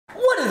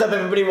What is up,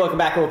 everybody? Welcome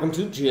back. Welcome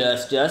to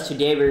Just.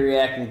 Today we're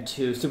reacting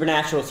to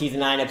Supernatural Season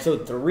 9,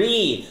 Episode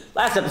 3.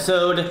 Last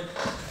episode.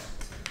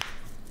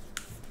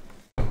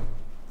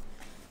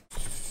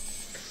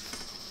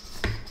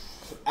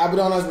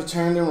 Abaddon has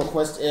returned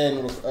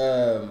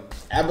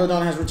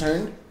Abaddon has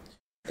returned.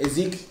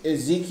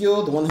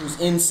 Ezekiel, the one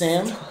who's in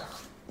Sam.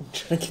 I'm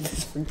trying to get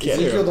this from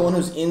Ezekiel, the one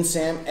who's in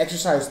Sam,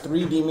 exorcised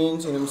 3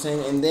 demons, you know what I'm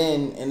saying? And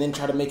then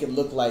try to make it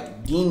look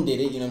like Dean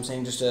did it, you know what I'm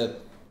saying? Just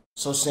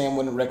so Sam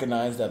wouldn't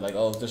recognize that, like,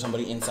 oh, there's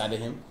somebody inside of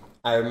him.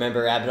 I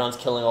remember Abaddon's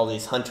killing all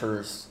these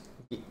hunters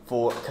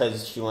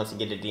because she wants to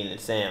get to Dean and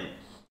Sam.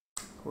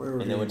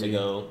 And then went to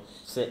go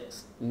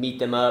meet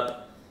them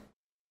up.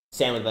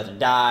 Sam was about to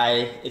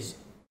die.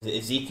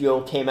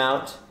 Ezekiel came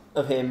out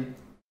of him.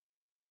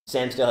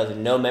 Sam still has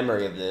no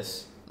memory of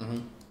this.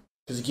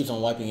 Because he keeps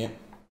on wiping it.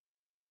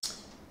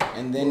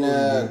 And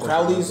then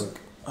Crowley's...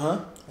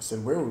 Huh? I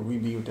said, where would we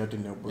be without the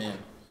notebook? Man.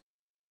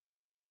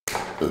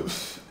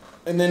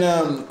 And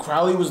then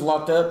Crowley was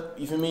locked up,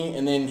 you feel me?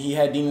 And then he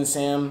had Dean and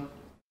Sam.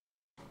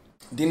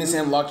 Dean and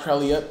Sam locked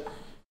Crowley up.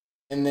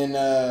 And then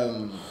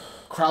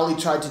Crowley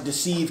tried to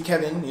deceive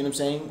Kevin, you know what I'm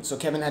saying? So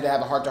Kevin had to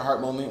have a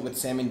heart-to-heart moment with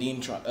Sam and Dean.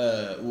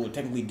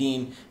 Technically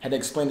Dean had to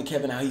explain to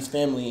Kevin how he's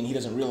family and he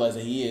doesn't realize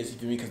that he is, you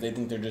feel me? Because they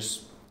think they're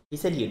just... He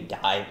said he'd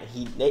die.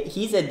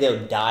 He said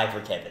they'll die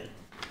for Kevin.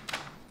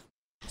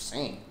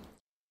 Insane.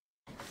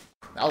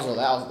 That's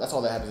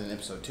all that happens in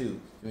episode 2.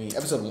 I mean,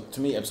 episode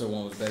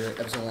 1 was better.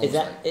 Episode 1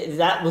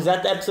 was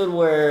that the episode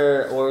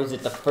where, or was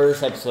it the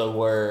first episode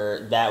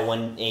where that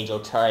one angel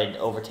tried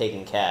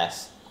overtaking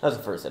Cass? That was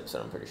the first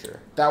episode, I'm pretty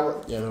sure. That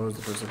was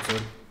the first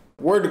episode.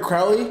 Word to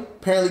Crowley.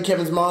 Apparently,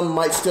 Kevin's mom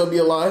might still be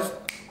alive.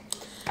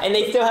 And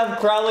they still have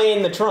Crowley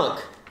in the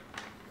trunk.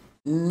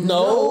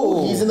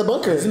 No, he's in the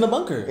bunker. He's in the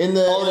bunker. In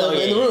the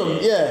room.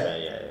 Yeah.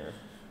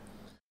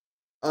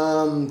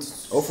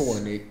 0 for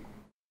 1, Nate.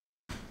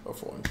 0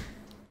 for 1.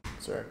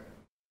 Sorry.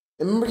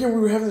 And remember, Ken, we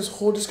were having this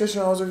whole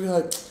discussion. I was already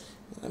like,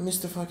 I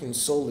missed the fucking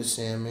Soulless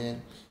Sam,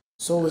 man.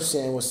 Soulless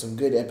Sam was some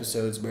good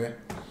episodes, bruh.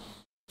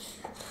 It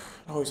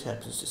always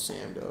happens to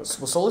Sam, dog.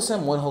 Was Soulless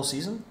Sam one whole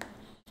season?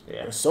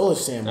 Yeah.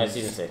 Soulless Sam was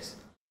season 6.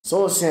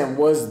 Soulless Sam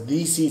was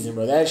the season,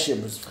 bro. That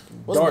shit was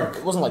fucking dark.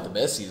 It wasn't like the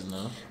best season,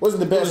 though.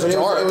 Wasn't the best, but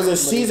dark. It was a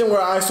season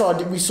where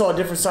we saw a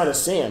different side of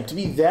Sam. To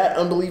be that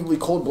unbelievably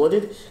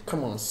cold-blooded,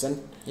 come on,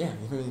 son. Yeah,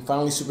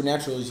 finally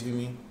Supernatural, you feel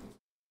me?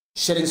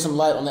 Shedding some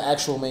light on the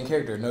actual main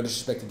character. No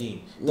disrespect to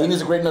Dean. Dean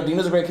is a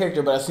great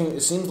character, but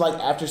it seems like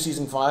after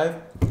season 5,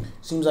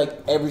 seems like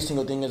every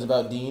single thing is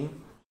about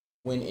Dean.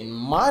 When in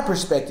my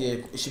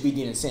perspective, it should be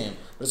Dean and Sam.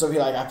 But it's over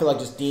here, like, I feel like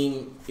just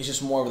Dean is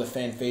just more of the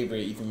fan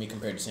favorite, you feel me,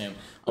 compared to Sam.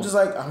 I'm just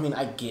like, I mean,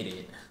 I get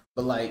it.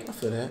 But like, I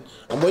feel that.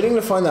 I'm waiting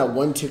to find that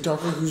one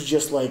TikToker who's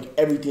just like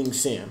everything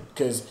Sam.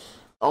 Because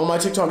on my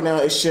TikTok now,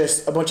 it's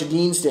just a bunch of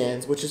Dean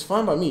stands, which is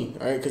fine by me,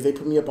 all right? Because they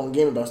put me up on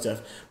game about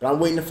stuff. But I'm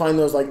waiting to find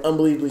those like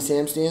unbelievably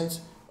Sam stands.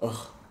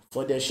 Ugh,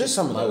 flood that shit. There's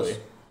some of those.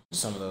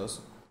 Some of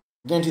those.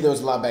 I guarantee there was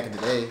a lot back in the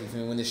day, you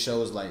feel me, when this show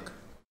was like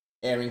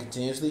airing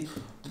continuously.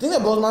 The thing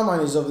that blows my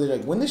mind is over there,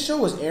 like, when this show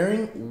was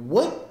airing,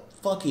 what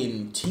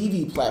fucking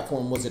TV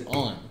platform was it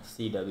on?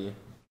 CW.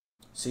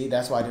 See,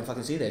 that's why I didn't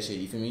fucking see that shit,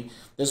 you feel me?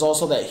 There's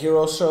also that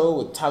Hero show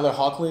with Tyler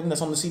Hoechlin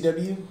that's on the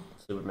CW.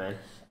 Superman.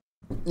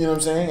 You know what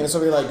I'm saying? And it's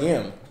over there like,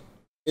 damn.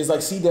 Is like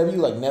CW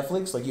like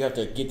Netflix? Like you have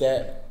to get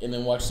that and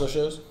then watch those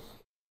shows?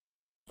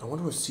 I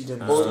wonder what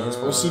CW stands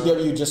for. Or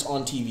CW just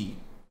on TV?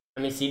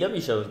 I mean,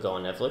 CW shows go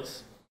on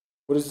Netflix.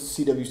 What does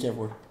CW stand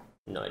for?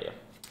 No idea.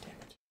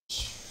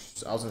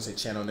 So I was going to say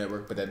Channel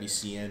Network, but that'd be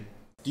CN.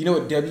 Do you know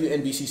what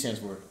WNBC stands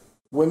for?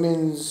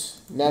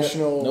 Women's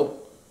National...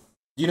 Nope.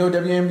 Do you know what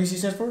WNBC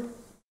stands for?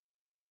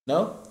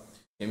 No?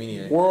 Yeah, me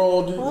neither.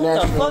 World What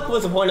National... the fuck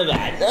was the point of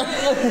that?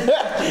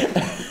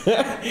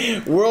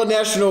 World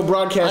National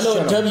Broadcast I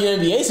know Channel. what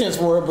WNBA stands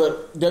for,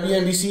 but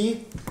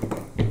WNBC?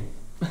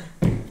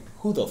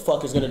 Who the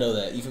fuck is going to know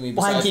that? You feel me?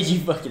 Why did you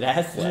fucking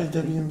ask that? What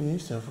does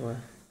WNBA stand for?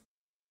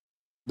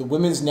 The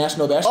Women's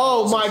National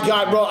Basketball. Oh my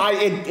god, bro!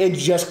 It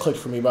just clicked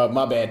for me, bro.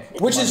 My bad.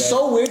 Which is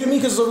so weird to me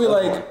because it'll be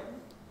like,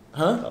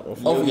 huh?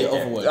 Oh, yeah,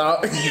 over what?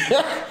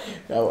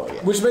 Oh,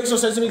 yeah. Which makes no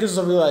sense to me because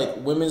it'll be like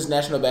Women's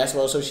National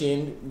Basketball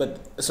Association,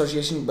 but the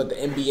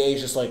NBA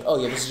is just like,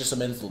 oh yeah, this is just a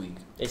men's league.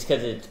 It's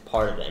because it's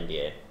part of the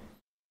NBA.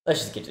 Let's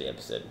just get to the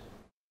episode.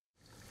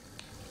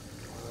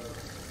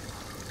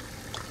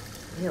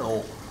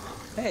 Yo.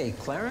 Hey,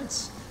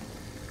 Clarence.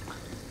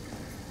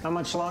 How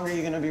much longer are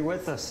you going to be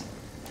with us?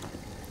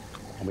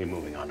 I'll be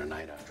moving on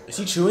tonight. Is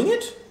he chewing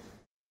it?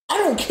 I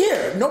don't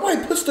care.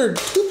 Nobody puts their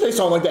toothpaste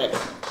on like that.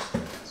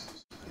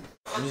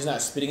 And he's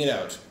not spitting it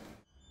out.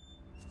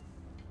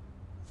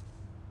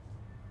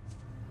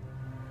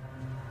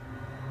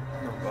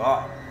 Oh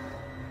god.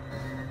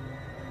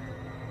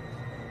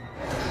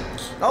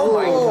 Oh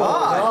my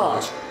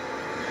god. Gosh.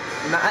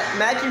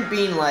 Imagine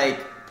being like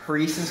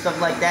priests and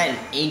stuff like that and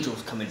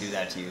angels come and do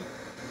that to you.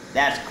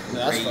 That's crazy.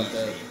 That's fucked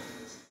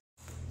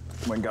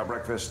up. Went and got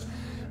breakfast,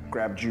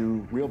 grabbed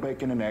you real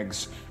bacon and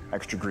eggs,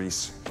 extra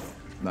grease.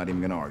 Not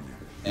even gonna argue.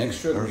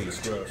 Extra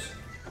grease, gross.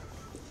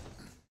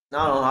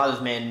 I don't know how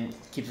this man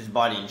keeps his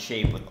body in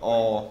shape with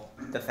all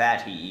the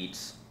fat he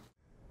eats.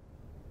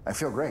 I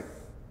feel great.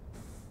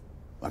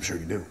 I'm sure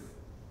you do.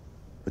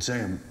 But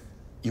Sam,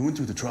 you went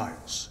through the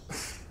trials.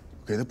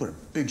 Okay, they put a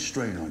big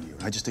strain on you.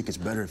 I just think it's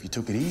better if you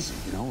took it easy,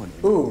 you know?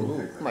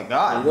 Ooh. Oh my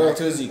god. Go back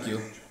to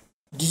Ezekiel.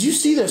 Did you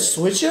see the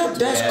switch up?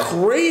 That's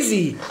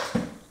crazy.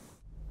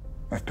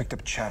 I've picked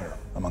up chatter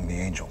among the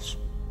angels.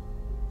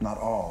 Not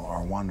all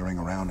are wandering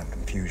around in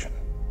confusion.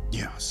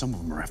 Yeah, some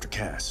of them are after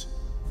Cass.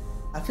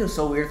 I feel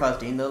so weird if I was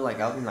Dean though. Like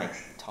I'll be like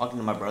talking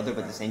to my brother,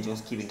 but this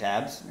angel's keeping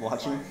tabs,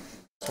 watching.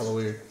 It's hella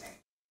weird.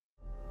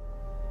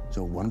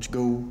 So why don't you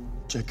go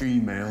check your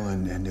email,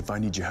 and if I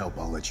need your help,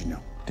 I'll let you know.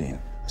 Dean.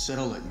 I said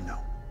I'll let you know.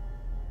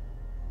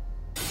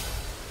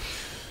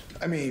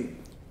 I mean,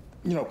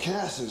 you know,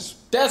 Cass is...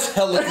 That's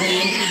hella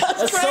clean.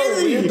 That's so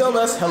crazy. weird though.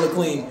 That's hella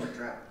clean.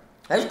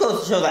 That just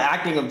goes to show the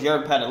acting of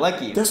Jared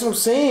Padalecki. That's what I'm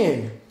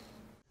saying.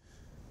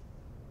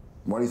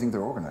 Why do you think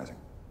they're organizing?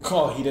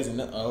 Oh, he doesn't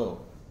know. Oh.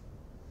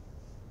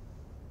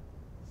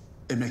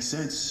 It makes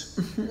sense.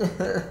 If angels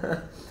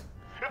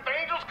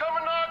come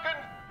a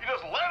knocking, you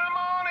just let them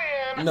on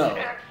in No.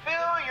 and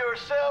fill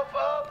yourself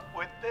up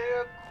with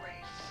their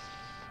grace.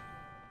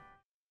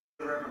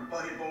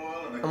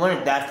 I wonder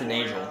if that's an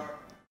angel.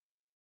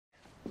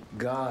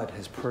 God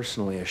has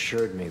personally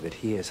assured me that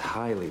he is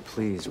highly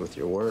pleased with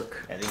your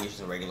work. I think he's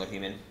just a regular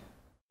human.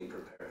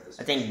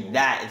 I think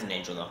that is an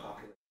angel though.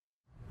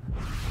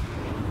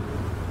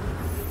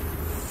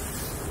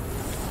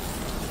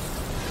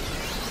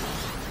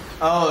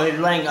 Oh, he's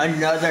letting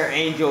another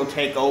angel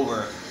take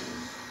over.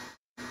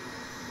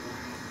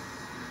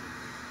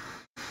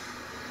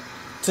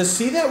 To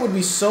see that would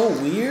be so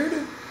weird.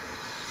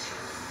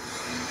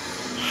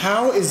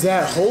 How is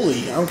that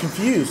holy? I'm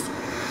confused.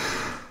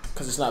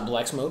 Because it's not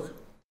black smoke.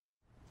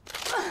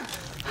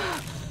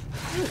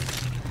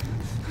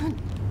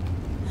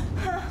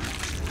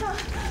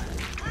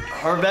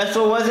 Her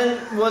vessel wasn't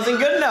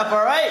good enough,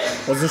 alright?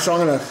 Wasn't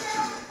strong enough.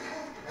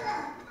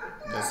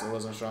 This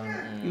wasn't strong.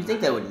 You'd think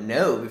they would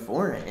know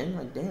beforehand,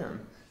 like damn.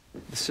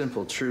 The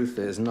simple truth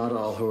is, not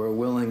all who are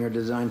willing are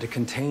designed to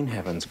contain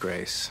heaven's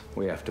grace.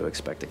 We have to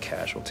expect a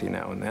casualty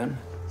now and then.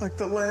 Like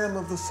the lamb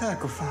of the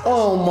sacrifice.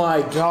 Oh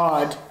my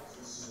god.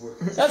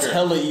 That's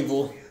hella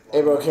evil.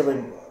 Hey bro,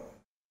 Kevin.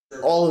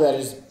 All of that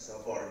is...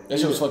 That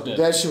shit was fucked up.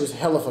 That shit was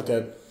hella fucked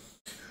up.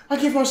 I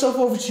give myself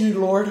over to you,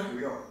 Lord.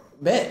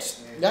 Bet.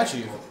 Got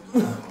you.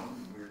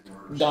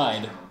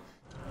 Died.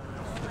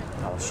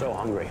 I was so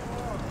hungry.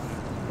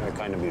 Very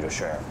kind of you to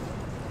share.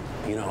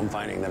 You know, I'm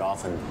finding that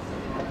often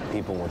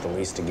people with the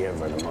least to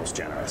give are the most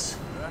generous.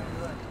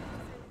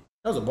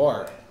 That was a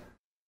bar.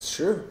 It's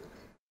true.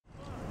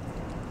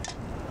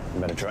 You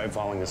better try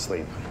falling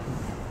asleep.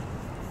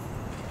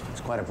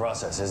 It's quite a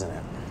process, isn't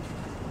it?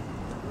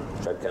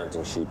 Try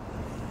counting sheep.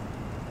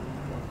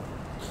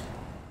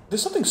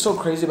 There's something so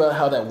crazy about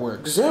how that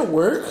works. Does that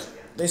work?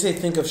 They say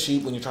think of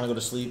sheep when you're trying to go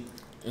to sleep.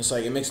 And it's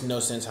like, it makes no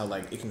sense how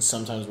like it can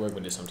sometimes work,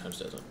 but it sometimes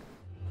doesn't.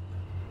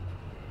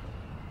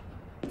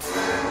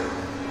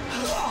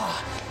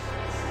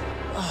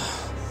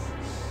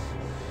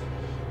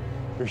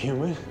 You're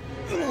human?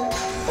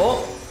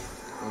 Oh!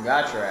 We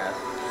got your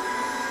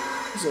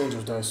ass. These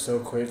angels die so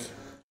quick.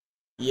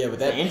 Yeah, but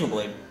The that angel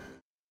blade.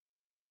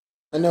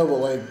 I know, but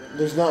like,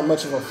 there's not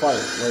much of a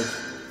fight. Like,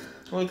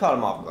 Well, we caught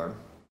him off guard.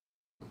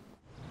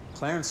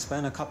 Clarence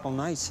spent a couple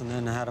nights and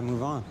then had to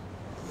move on.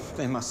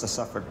 They must have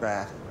suffered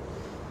bad.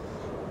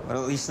 But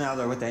at least now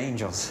they're with the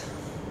angels.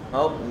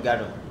 Oh, we got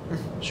him.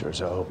 Sure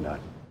as I hope not.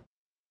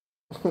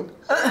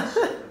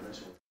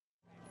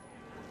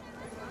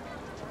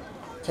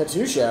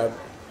 tattoo shop.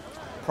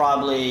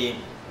 Probably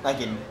like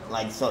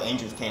so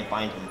angels can't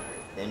find him.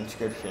 The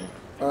inscription.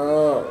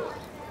 Or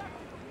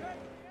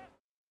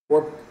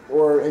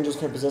angels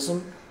can't possess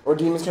him? Or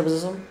demons can't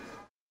possess him?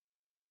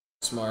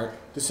 smart.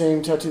 The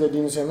same tattoo that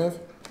Dean and Sam have?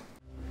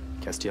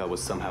 Castiel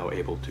was somehow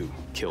able to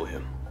kill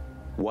him.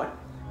 What?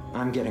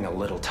 I'm getting a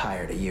little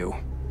tired of you.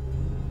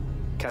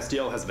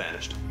 Castiel has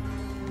vanished.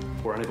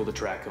 We're unable to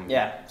track him.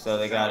 Yeah, so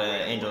they got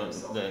an angel,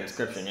 the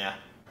inscription, yeah.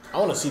 I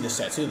want to see this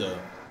tattoo though.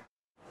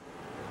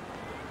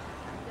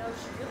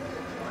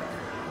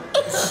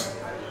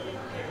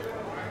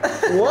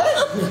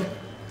 What?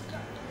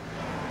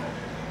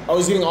 Oh,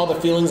 he's getting all the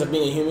feelings of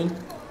being a human?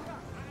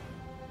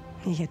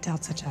 You get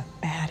dealt such a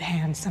bad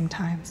hand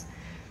sometimes.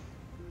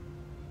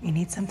 You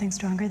need something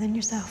stronger than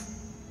yourself.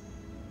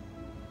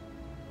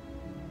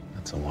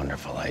 That's a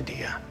wonderful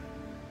idea.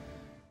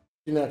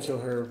 Do not kill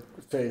her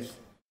faith.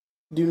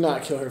 Do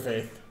not kill her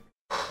faith.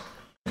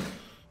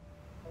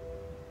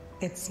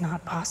 It's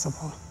not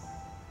possible.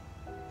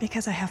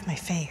 Because I have my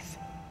faith.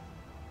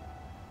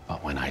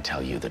 But when I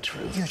tell you the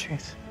truth... Your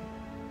truth.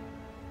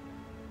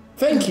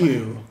 Thank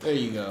you. There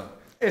you go.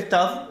 It's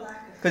tough,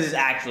 because it's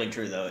actually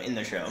true, though, in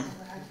the show.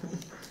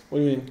 What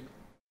do you mean?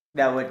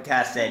 That what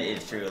Cass said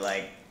is true,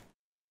 like,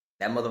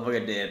 that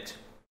motherfucker dipped.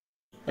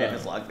 And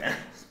it's locked down.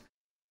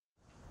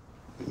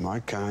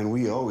 My kind,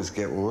 we always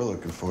get what we're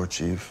looking for,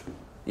 Chief.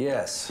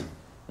 Yes,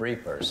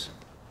 Reapers.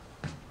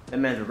 That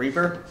man's a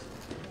Reaper?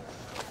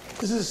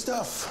 This is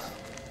stuff.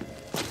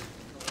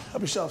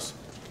 Help yourselves.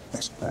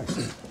 Thanks.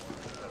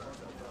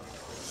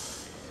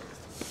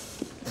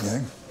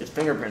 Anything? His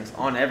fingerprints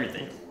on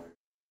everything.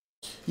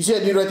 You see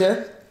that dude right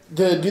there?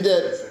 The dude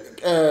that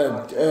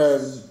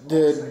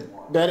the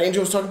bad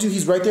angel was talking to,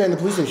 he's right there in the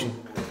police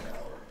station.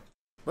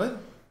 What?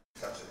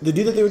 The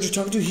dude that they were just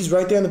talking to, he's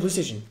right there in the police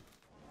station.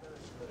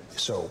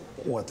 So,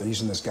 what, they're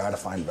using this guy to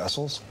find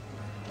vessels?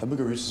 How big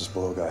a reach does this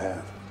below guy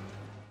have?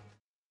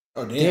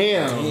 Oh,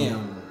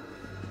 damn.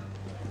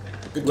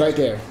 Good right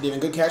there. Even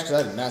good catch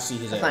because I did not see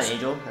his That's ass. not an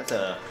angel. That's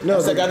a... No,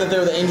 That's the guy that they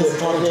were the angels were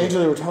talking to. The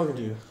angel they were talking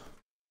to.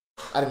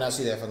 I did not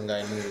see that fucking guy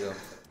a minute ago.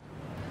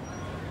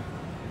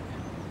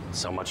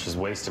 So much is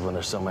wasted when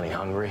there's so many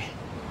hungry.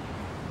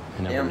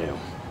 I never knew.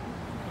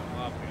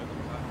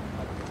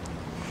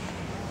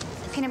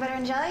 Peanut butter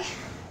and jelly?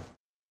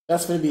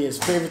 That's gonna be his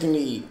favorite thing to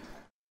eat.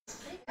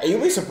 Hey,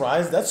 you'll be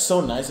surprised. That's so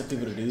nice of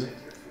people to do.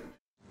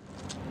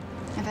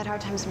 I've had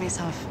hard times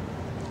myself.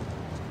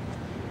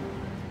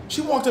 She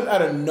walked up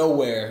out of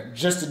nowhere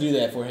just to do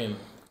that for him.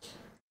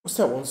 What's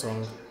that one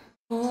song?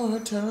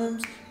 Hard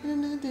times.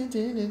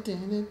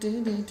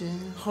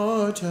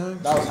 Hard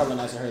times. That was hella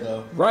nice of her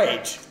though.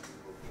 Right.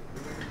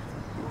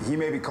 He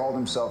maybe called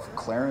himself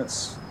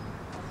Clarence.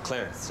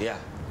 Clarence, yeah.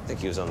 I think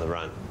he was on the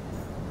run.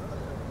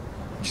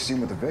 Did you see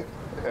him with the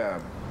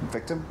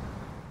victim?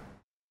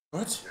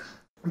 What?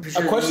 I'm pretty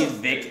sure he's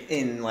Vic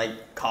in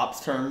like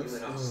cops terms.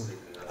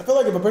 I feel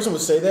like if a person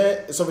would say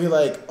that, somebody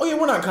like, "Oh yeah,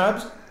 we're not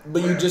cops,"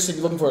 but you just said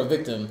you're looking for a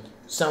victim,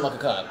 sound like a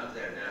cop.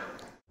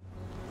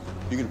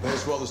 You gonna pay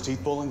us for all this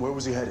teeth pulling? Where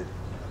was he headed?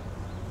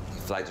 He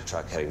flagged a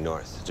truck heading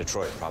north.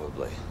 Detroit,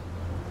 probably.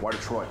 Why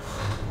Detroit?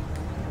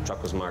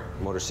 Truck was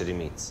marked Motor City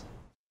Meats.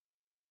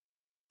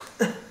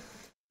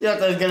 Yeah,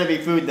 there's gonna be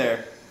food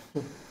there.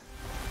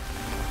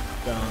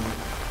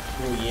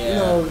 Oh yeah.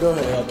 No, go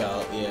ahead. Help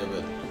out. Yeah,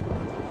 but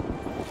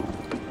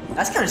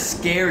that's kind of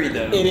scary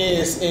though. It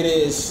is. It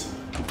is.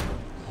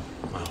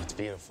 Wow, it's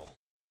beautiful.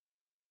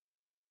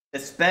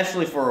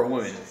 Especially for a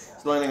woman.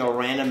 It's letting a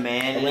random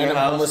man in random your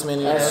house. homeless man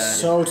in your That's house.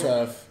 so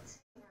tough.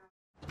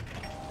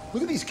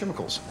 Look at these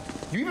chemicals.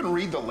 You even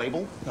read the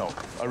label? No,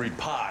 I read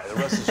pie. The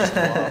rest is just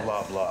blah,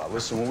 blah, blah.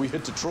 Listen, when we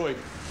hit Detroit,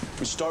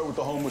 we start with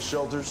the homeless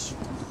shelters.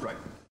 Right.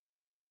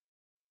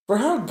 For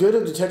how good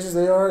of detectives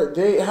they are,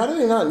 how do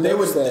they not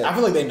notice that? I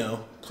feel like they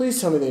know. Please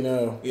tell me they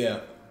know.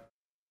 Yeah.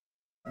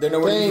 They know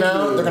where he's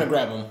found. They're gonna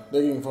grab him.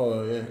 They're getting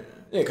followed. Yeah.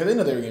 Yeah, because they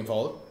know they were getting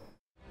followed.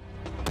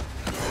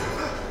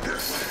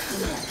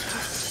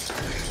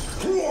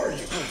 Who are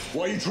you?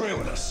 Why are you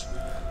trailing us?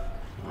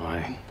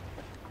 I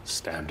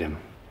stabbed him.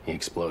 He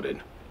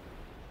exploded.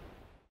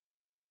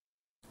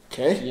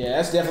 Okay. Yeah,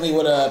 that's definitely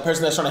what a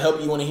person that's trying to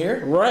help you want to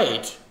hear.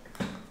 Right.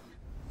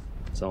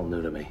 It's all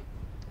new to me.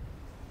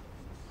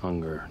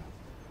 Hunger,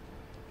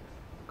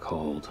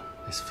 cold,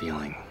 this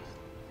feeling,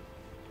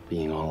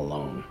 being all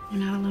alone. You're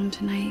not alone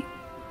tonight.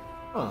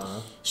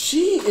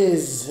 She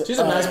is. She's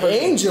a nice person.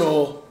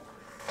 Angel.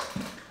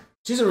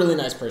 She's a really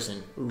nice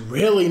person.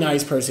 Really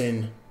nice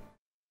person.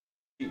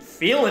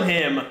 Feeling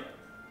him.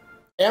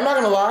 And I'm not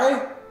gonna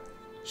lie,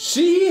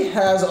 she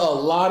has a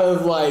lot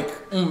of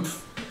like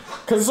oomph.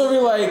 Cause it'll be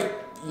like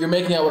you're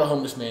making out with a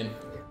homeless man.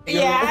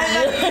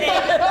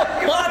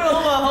 Yeah, you want a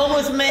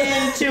homeless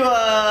man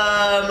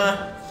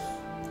to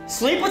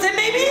sleep with him,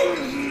 maybe?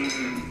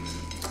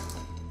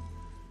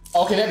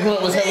 Okay, that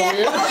grunt was hella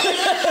weird.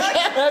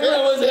 That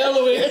grunt was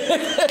hella weird.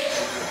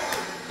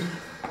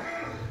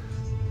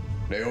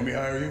 Naomi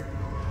hire you?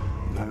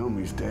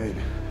 Naomi's dead.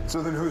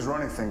 So then who's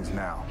running things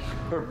now?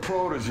 Her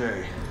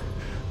protege,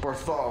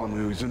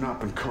 Bartholomew, he's an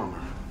up-and-comer.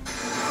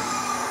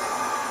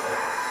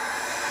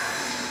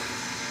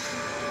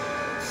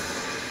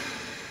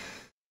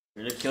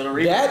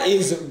 That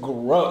is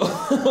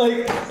gross.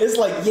 Like, it's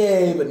like,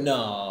 yay, but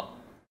no.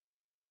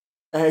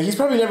 He's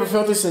probably never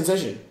felt this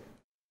sensation.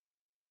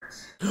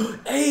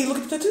 Hey, look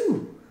at the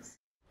tattoo.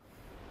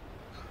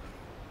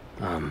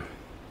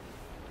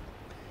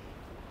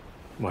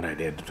 What I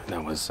did,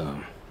 that was,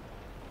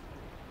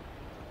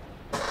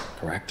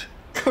 correct?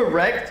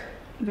 Correct?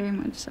 Very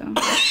much so.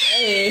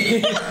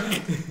 Hey.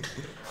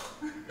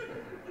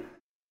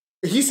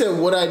 He said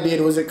what I did,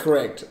 was it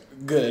correct?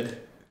 Good.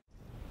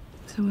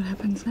 So what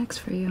happens next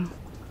for you?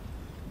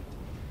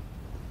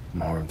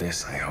 More of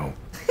this, I hope.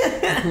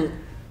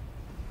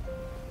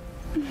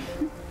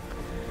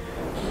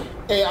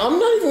 Hey, I'm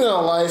not even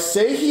gonna lie.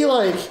 Say he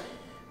like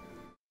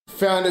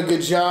found a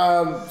good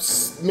job,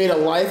 made a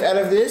life out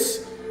of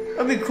this.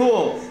 That'd be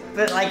cool.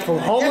 But like from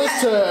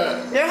homeless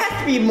there has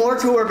to be more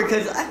to her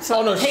because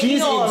taking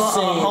she's a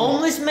insane.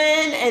 homeless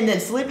man and then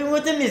sleeping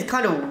with him is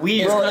kind of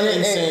weird. Bro,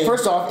 and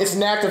first off, it's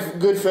an act of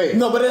good faith.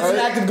 No, but it's an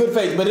act of good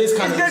faith. But it's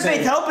kind It's of good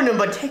faith helping him,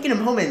 but taking him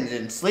home and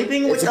then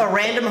sleeping with a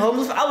random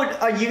homeless.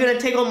 Are you gonna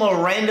take home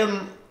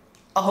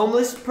a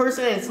homeless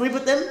person and sleep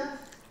with them?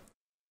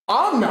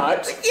 I'm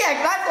not.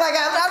 Yeah,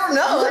 I don't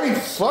know.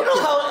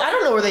 I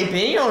don't know where they've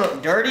been. You don't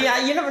know, dirty.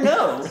 You never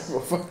know.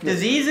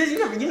 Diseases.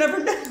 You never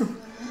know.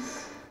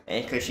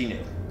 And because she knew.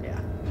 Yeah.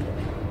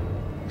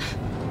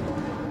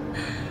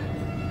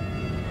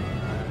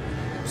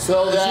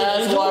 So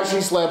that's why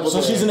she slept with So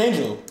her. she's an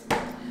angel.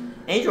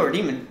 Angel or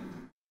demon?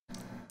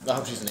 I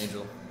hope she's an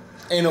angel.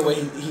 Ain't no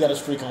way he got his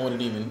freak on with a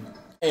demon.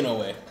 Ain't no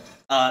way.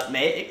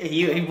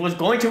 He was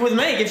going to with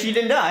Meg if she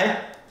didn't die.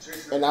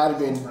 And I'd have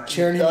been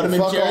cheering him the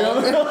fuck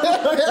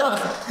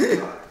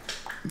on.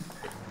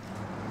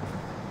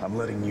 I'm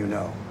letting you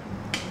know.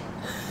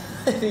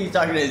 He's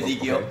talking to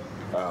Ezekiel.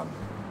 Okay.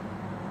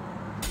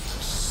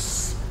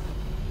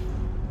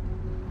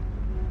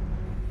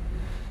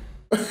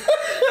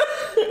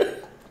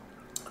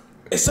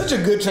 It's such a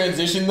good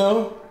transition,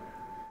 though.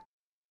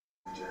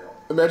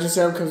 Imagine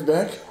Sam comes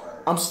back.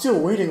 I'm still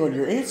waiting on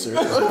your answer.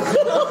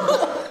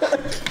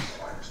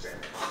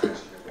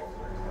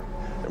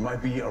 There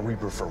might be a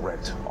Reaper for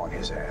rent on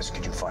his ass.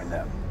 Could you find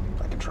them?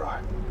 I can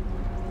try.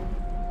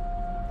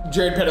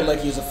 Jared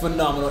Padalecki is a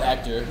phenomenal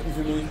actor. You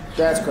feel me?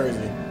 That's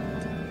crazy.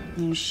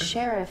 New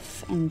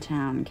sheriff in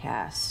town,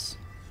 Cass.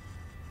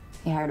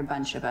 He hired a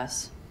bunch of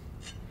us.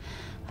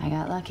 I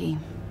got lucky.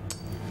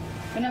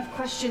 Enough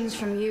questions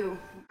from you.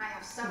 I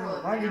have several.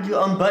 Why did you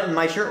unbutton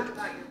my shirt?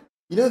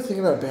 You know the thing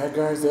about bad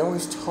guys? They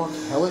always talk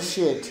hella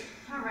shit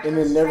and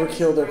then never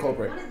kill their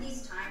culprit.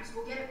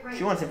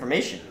 She wants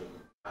information.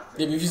 Yeah,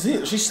 but if you see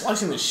it, she's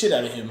slicing the shit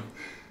out of him.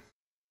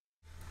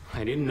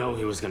 I didn't know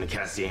he was gonna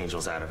cast the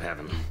angels out of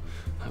heaven.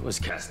 I was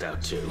cast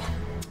out too.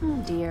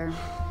 Oh dear.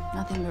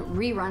 Nothing but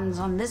reruns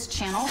on this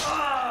channel.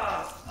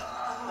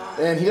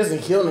 And he doesn't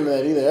kill him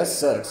that either. That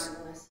sucks.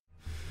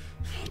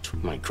 He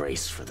took my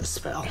grace for the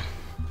spell.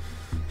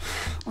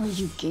 Or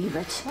you gave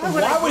it.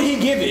 Why would he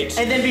give it?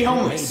 And then be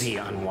homeless. It may be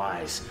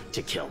unwise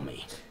to kill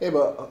me. Hey,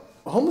 but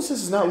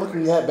homelessness is not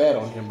looking that bad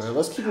on him, bro.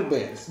 Let's keep it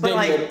bad. But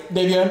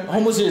Davion,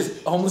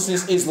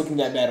 homelessness is looking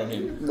that bad on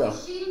him. No.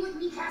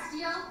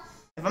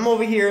 If I'm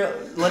over here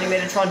letting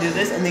Metatron do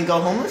this and then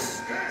go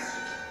homeless,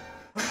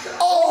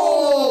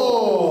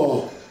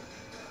 Oh!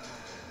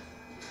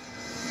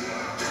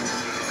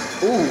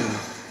 Ooh.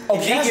 Oh,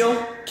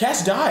 Ezekiel.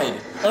 Cass died.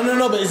 Oh,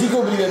 no, but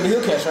Ezekiel will be the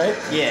heal Cass, right?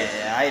 yeah,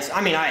 I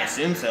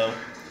assume so.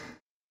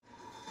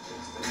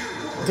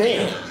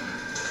 Damn.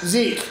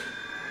 Zeke.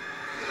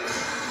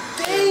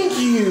 Thank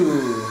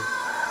you.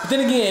 But then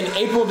again,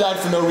 April died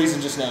for no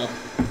reason just now.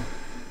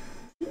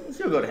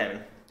 She'll go to heaven.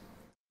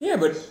 Yeah,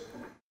 but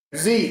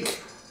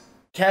Zeke.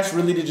 Cass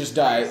really did just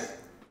die.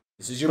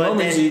 This is your But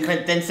moment, then, Zeke.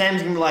 but then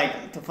Sam's gonna be like,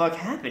 what the fuck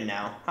happened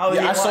now? How is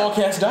Yeah, I it saw what?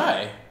 Cass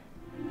die.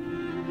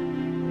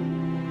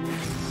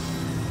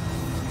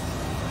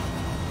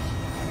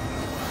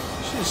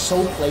 She's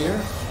so player.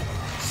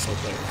 So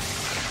player.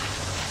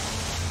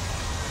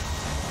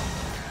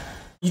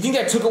 You think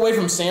that took away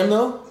from Sam,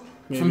 though?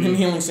 From him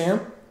healing Sam?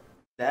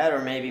 That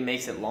or maybe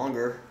makes it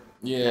longer.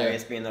 Yeah. I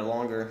guess being there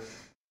longer.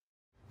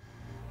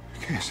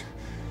 Cass,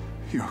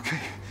 you okay?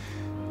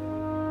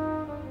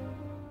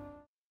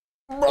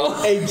 Bro.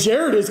 Hey,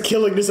 Jared is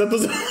killing this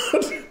episode.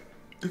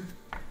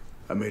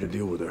 I made a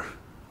deal with her.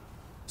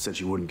 Said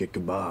she wouldn't get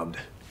kebabbed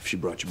if she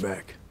brought you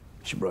back.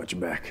 She brought you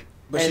back.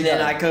 And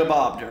then I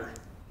kebabbed her.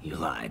 You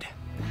lied.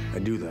 I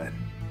do that.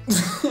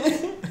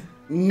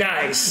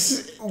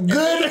 Nice.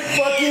 Good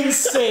fucking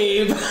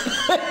save.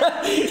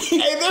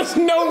 Hey, there's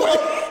no way.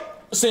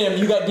 Sam,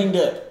 you got dinged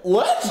up.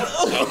 What?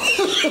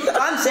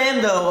 I'm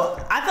Sam though.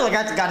 I feel like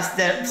I got to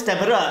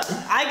step it up.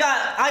 I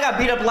got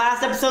beat up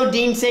last episode.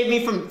 Dean saved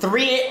me from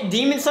 3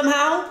 demons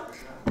somehow.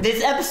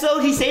 This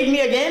episode, he saved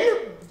me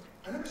again.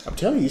 I'm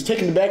telling you, he's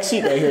taking the back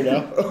seat right here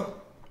now.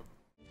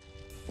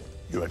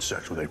 You had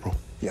sex with April?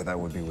 Yeah, that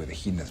would be where the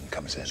hedonism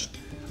comes in.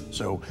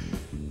 So,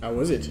 how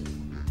was it?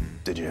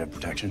 Did you have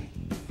protection?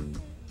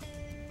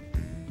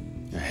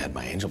 I had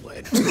my angel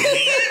blade.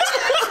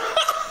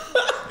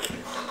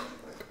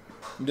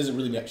 It doesn't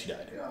really mean she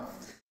died.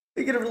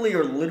 Figuratively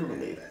or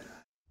literally.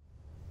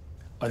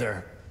 Are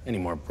there any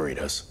more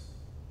burritos?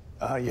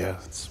 Yeah.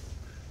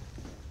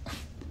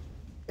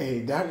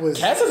 Hey, that was...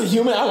 Cass is a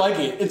human. I like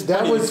it. It's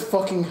That funny. was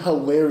fucking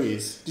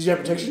hilarious. Did you have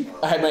protection?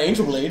 I had my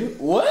angel blade.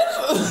 What?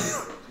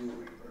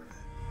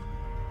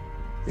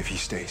 If he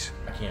stays,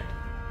 I can't.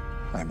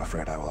 I'm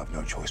afraid I will have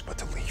no choice but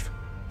to leave.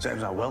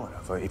 Sam's not well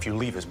enough. If you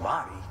leave his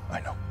body...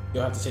 I know.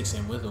 You'll have to take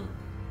Sam with him.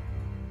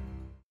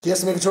 He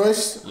has to make a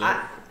choice?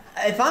 Yeah.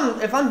 If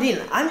I'm Dean,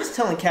 I'm just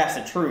telling Cass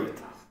the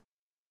truth.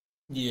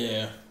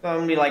 Yeah. So I'm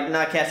gonna be like,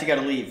 nah, Cass, you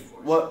gotta leave.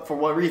 What? For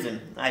what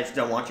reason? I just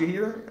don't want you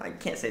here? I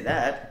can't say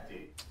that.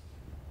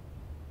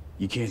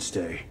 You can't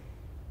stay.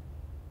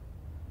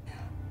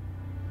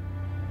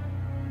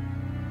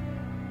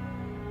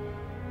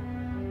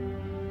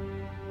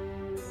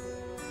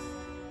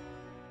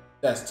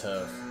 That's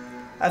tough.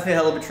 I feel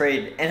hella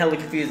betrayed and hella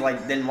confused.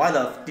 Like, then why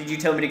the f did you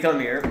tell me to come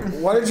here?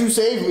 Why did you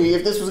save me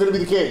if this was gonna be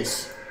the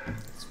case?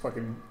 It's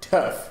fucking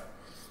tough.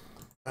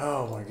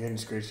 Oh my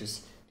goodness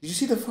gracious. Did you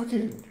see the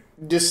fucking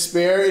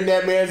despair in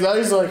that man's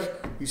eyes? He's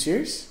like, you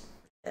serious?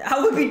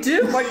 I would be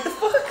too. What the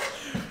fuck?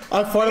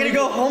 I finally gonna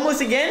go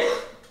homeless again?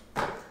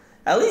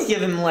 At least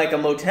give him like a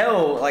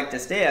motel like to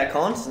stay at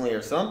constantly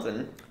or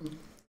something.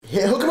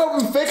 Yeah, hook him up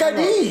with fake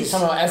IDs.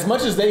 Come on, as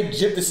much as they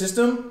gypped the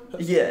system,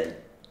 Yeah.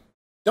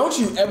 don't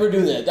you ever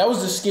do that. That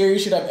was the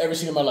scariest shit I've ever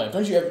seen in my life.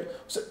 Don't you ever?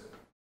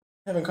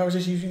 having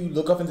conversations, you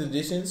look up into the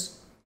distance.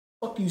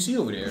 What do you see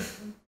over there?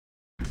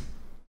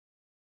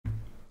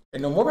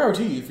 And no more power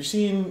to you. If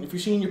you're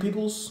seeing your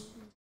people's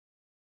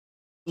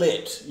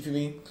lit, you feel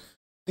me?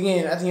 Thinking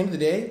at the end of the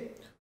day,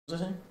 what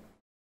was I saying?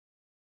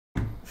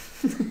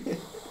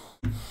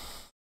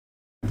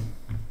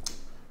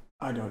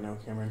 I don't know,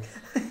 Cameron.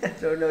 I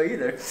don't know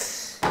either.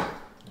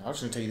 I was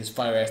gonna tell you this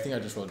fire ass thing I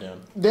just wrote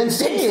down. Then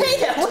say it.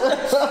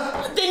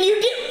 Then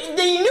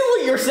you knew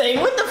what you were saying.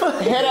 What the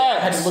fuck? Head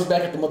ass. I had to look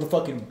back at the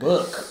motherfucking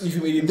book. You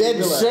feel me?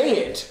 Then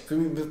say it.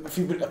 I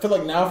feel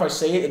like now if I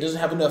say it, it doesn't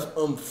have enough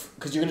oomph.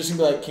 Because you're gonna just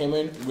be like,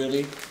 Cameron,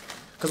 really?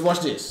 Because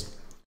watch this.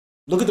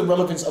 Look at the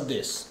relevance of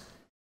this.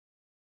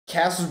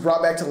 Cass was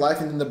brought back to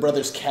life, and then the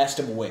brothers cast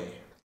him away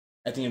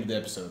at the end of the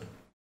episode.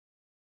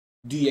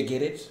 Do you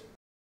get it?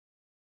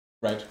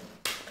 Right.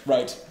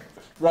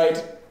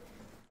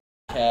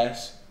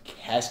 Cass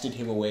casted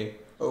him away.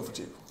 Over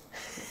to you.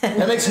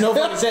 That makes no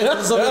fucking sense.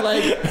 It's something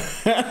like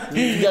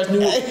you guys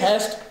knew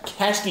what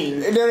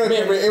casting. No,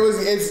 Cameron, it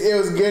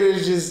was good.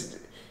 It's just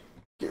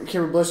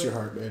Cameron, bless your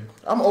heart, man.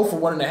 I'm 0 for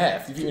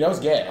 1.5. You feel me? That was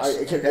gas.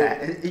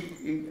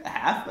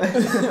 Half?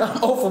 I'm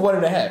 0 for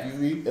 1.5. You feel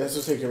me? That's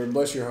what I say, Cameron.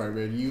 Bless your heart,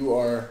 man. You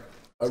are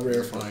a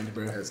rare find,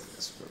 bro.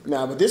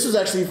 Nah, but this was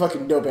actually a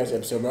fucking dope ass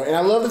episode, bro. And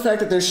I love the fact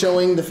that they're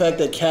showing the fact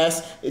that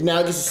Cass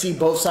now gets to see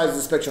both sides of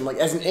the spectrum. Like,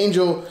 as an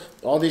angel,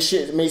 all this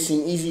shit may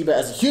seem easy, but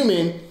as a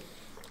human,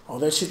 all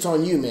that shit's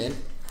on you, man.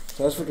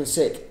 So that's freaking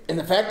sick. And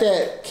the fact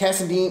that Cass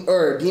and Dean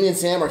and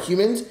Sam are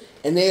humans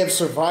and they have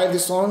survived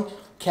this long,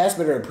 Cass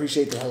better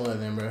appreciate the hell out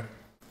of them, bro.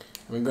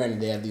 I mean, granted,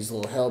 they have these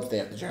little helps. They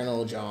have the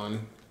Journal,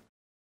 John,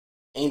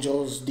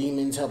 angels,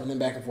 demons helping them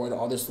back and forth,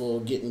 all this little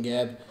get and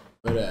gab.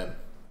 But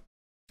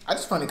I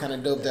just find it kind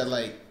of dope that,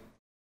 like,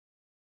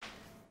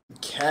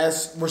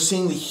 Cass, we're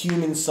seeing the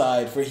human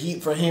side for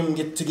him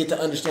to get to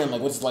understand,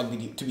 like, what it's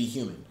like to be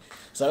human.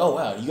 It's like, oh,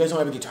 wow, you guys don't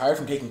ever get tired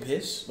from taking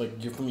piss?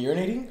 Like, you're from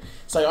urinating?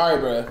 It's like, all right,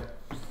 bro.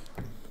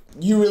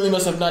 You really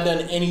must have not done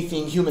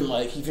anything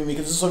human-like, you feel me?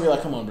 Because this will be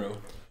like, come on, bro.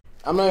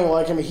 I'm not even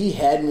like him. He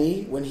had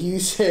me when he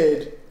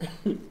said...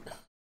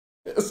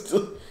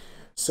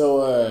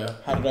 So,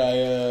 how did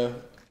I,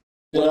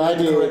 Did I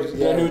do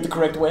it the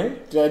correct way?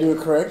 Did I do it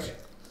correct?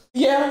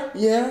 Yeah.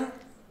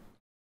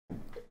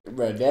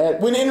 Bro,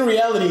 that... When in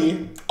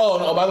reality... Oh,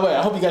 no, by the way,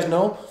 I hope you guys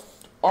know,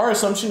 our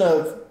assumption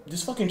of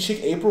this fucking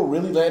chick April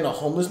really letting a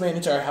homeless man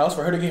into our house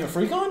for her to get her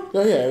freak on?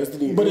 Oh, yeah, it was the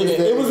demon. But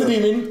it was the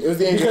demon. It was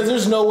the angel. Because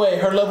there's no way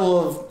her level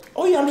of,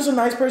 oh yeah, I'm just a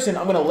nice person,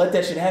 I'm going to let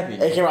that shit happen.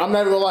 Hey, Cameron, I'm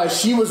not even gonna lie.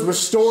 She was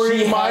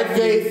restoring my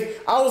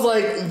faith. I was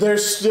like,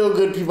 there's still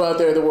good people out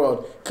there in the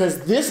world.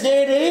 Because this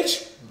day and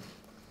age,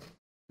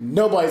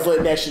 nobody's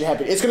letting that shit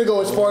happen. It's going to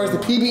go as far as the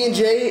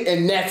PB&J,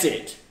 and that's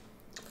it.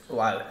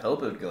 Well, I would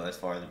hope it would go as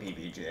far as the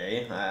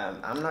PBJ.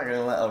 I'm not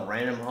gonna let a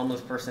random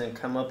homeless person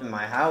come up in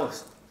my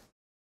house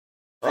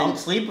and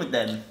sleep with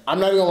them. I'm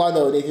not gonna lie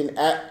though, Nathan.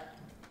 As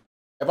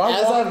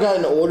I've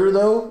gotten older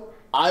though,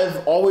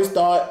 I've always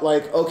thought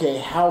like, okay,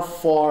 how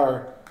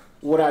far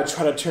would I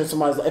try to turn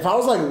somebody's life? If I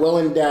was like well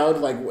endowed,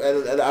 like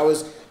I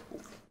was,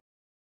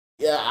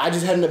 I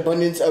just had an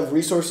abundance of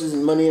resources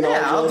and money and all.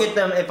 Yeah, I'll get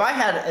them. If I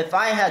had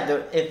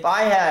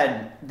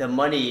the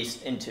money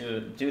to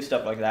do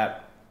stuff like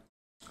that,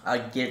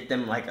 I'd get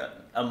them like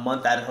a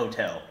month at a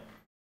hotel.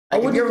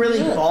 Like if you're really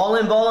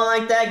balling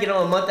like that, get them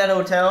a month at a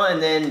hotel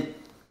and then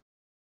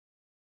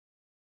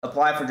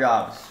apply for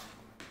jobs.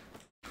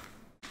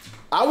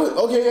 I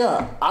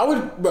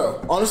would,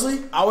 bro. Honestly,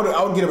 I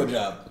would get him a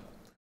job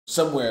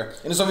somewhere,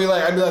 and so I'd be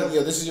like,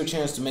 yo, this is your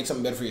chance to make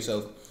something better for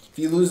yourself. If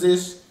you lose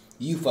this,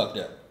 you fucked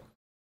up.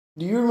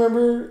 Do you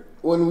remember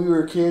when we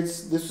were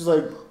kids? This was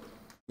like,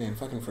 man,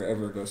 fucking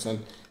forever ago,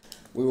 son.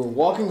 We were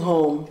walking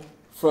home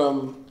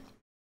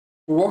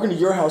we're walking to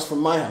your house from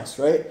my house,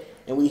 right?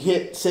 And we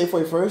hit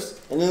Safeway first,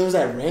 and then there was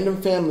that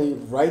random family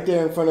right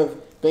there in front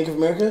of Bank of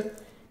America,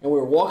 and we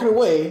were walking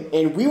away,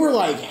 and we were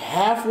like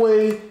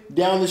halfway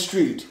down the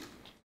street,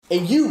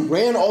 and you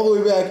ran all the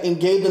way back and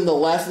gave them the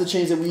last of the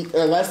change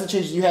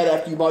you had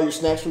after you bought your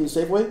snacks from the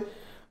Safeway.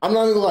 I'm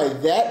not even gonna lie,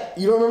 that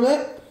you don't remember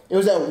that? It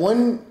was that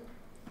one.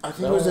 I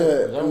think it was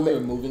when we were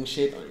moving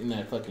shit in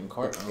that fucking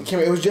cart.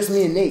 It was just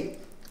me and Nate.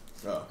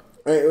 Oh.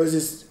 Right, it was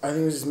this. I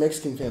think it was this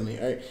Mexican family.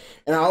 Right,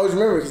 and I always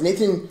remember because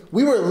Nathan,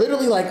 we were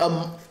literally like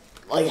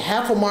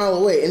half a mile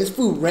away, and this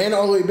food ran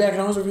all the way back,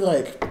 and I was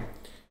like,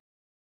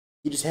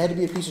 you just had to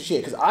be a piece of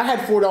shit because I had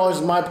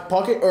 $4 in my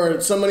pocket or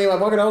some money in my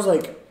pocket. I was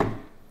like,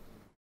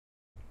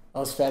 I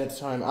was fat at the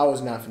time. I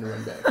was not finna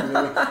run back. You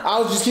know what I mean? I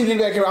was just keeping it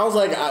back here. I was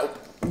like,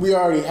 we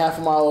are already half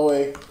a mile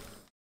away.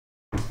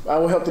 I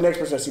will help the next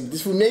person I see. But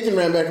this food, Nathan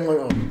ran back. I'm like,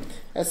 oh,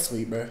 that's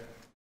sweet, bro.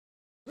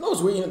 No,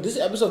 it's weird. This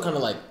episode kind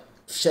of like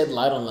shed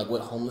light on like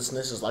what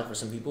homelessness is like for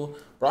some people.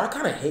 Bro, I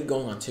kind of hate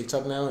going on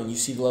TikTok now and you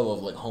see the level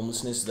of like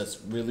homelessness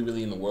that's really,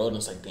 really in the world, and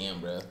it's like, damn,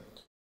 bro.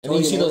 And then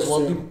you see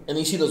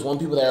those one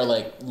people that are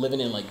like living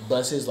in like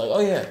buses, like, oh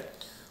yeah,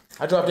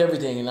 I dropped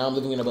everything and now I'm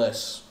living in a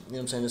bus. You know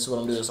what I'm saying? This is what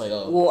I'm doing. It's like,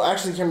 oh. Well,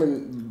 actually,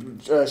 Cameron,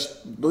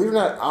 believe it or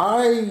not,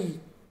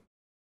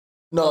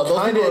 No, those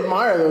Kinda people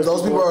admire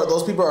those people.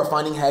 Those people are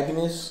finding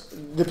happiness.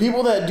 The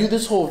people that do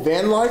this whole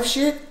van life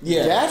shit,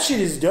 Yeah. that shit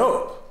is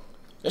dope.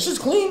 That shit's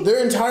clean.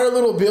 Their entire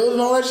little build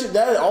and all that shit,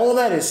 all of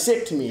that is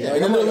sick to me. Yeah,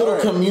 Like, and then I'm the like, little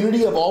all right.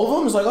 community of all of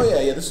them is like, oh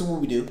yeah, this is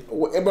what we do.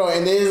 Bro,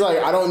 and then it's like,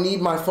 I don't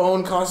need my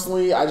phone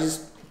constantly. I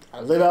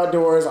live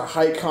outdoors. I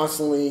hike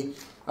constantly.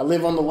 I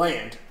live on the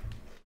land.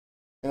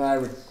 And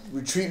I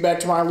retreat back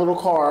to my little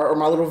car or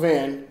my little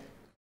van.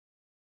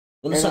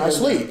 When the And sun I goes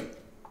sleep. down.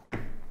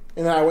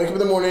 And then I wake up in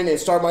the morning and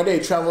start my day,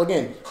 travel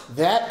again.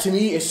 That, to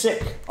me, is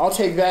sick. I'll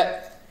take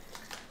that.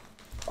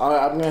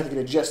 I'm going to have to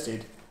get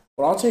adjusted.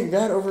 But I'll take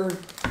that over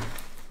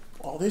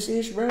all this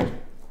ish, bro.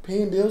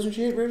 Paying bills and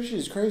shit, bro. This shit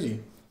is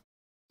crazy.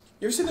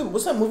 You ever seen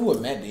what's that movie with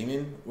Matt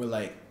Damon where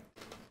like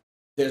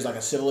there's like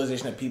a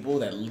civilization of people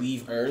that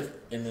leave Earth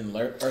and then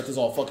Earth is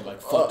all fucking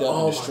like fucked up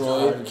and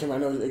destroyed. Kim, I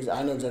know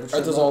exactly.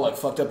 Earth is all like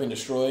fucked up and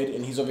destroyed,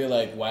 and he's over here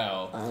like,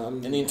 wow.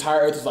 And the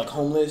entire Earth is like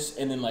homeless,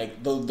 and then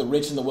like the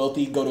rich and the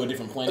wealthy go to a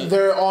different planet.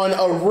 They're on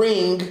a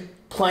ring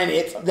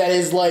planet that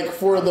is like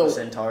for Alpha the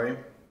Centauri.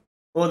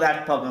 Well,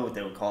 that's probably what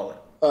they would call it.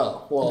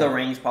 Oh, well. The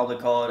ring's probably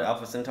called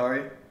Alpha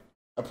Centauri.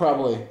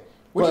 Probably.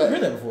 Where did you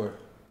hear that before?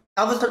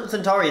 Alpha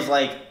Centauri is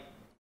like,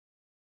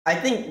 I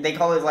think they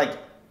call it like,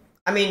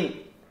 I mean,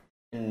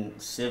 in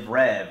Civ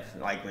Rev,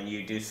 like when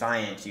you do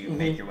science, you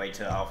make your way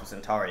to Alpha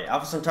Centauri.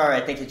 Alpha Centauri,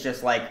 I think it's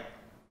just like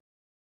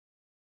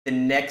the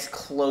next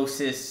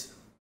closest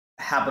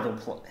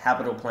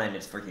habitable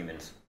planets for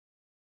humans.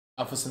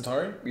 Alpha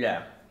Centauri?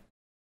 Yeah.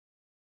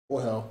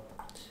 Well,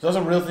 so that's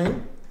a real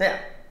thing? Yeah.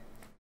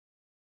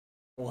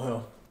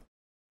 Well,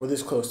 we're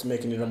this close to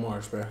making it on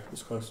Mars, bro.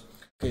 This close.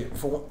 Okay,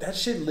 that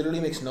shit literally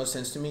makes no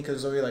sense to me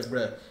because over like,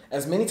 bruh,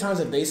 as many times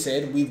as they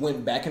said we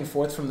went back and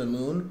forth from the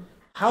moon,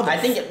 how the I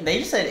think they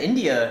just said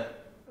India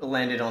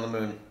landed on the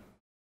moon.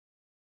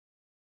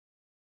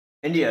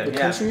 India, The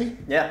country?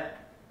 Yeah.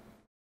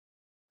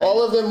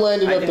 All of them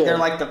landed I up think there. they're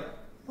like the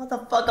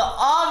motherfucker.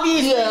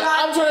 Obviously, Yeah,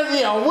 I'm trying to.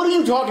 Yeah, what are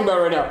you talking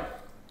about right now?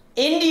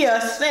 India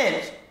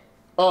sent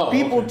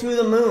people to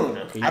the moon.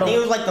 I think it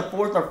was like the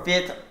 4th or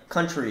 5th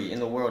country in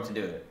the world to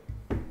do it.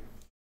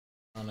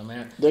 I don't know,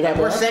 man. They got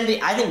We're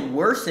sending. I think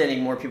we're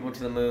sending more people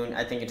to the moon.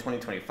 I think in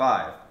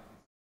 2025.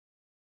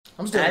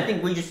 And I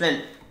think we just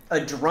sent a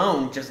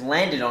drone just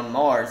landed on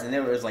Mars and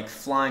it was like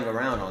flying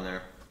around on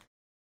there.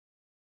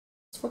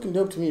 It's fucking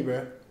dope to me, bro.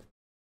 As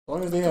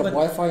long as they have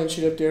Wi-Fi and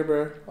shit up there,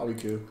 bro, I'll be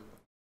cool.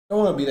 I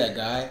don't want to be that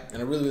guy,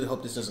 and I really, really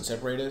hope this doesn't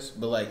separate us.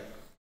 But like,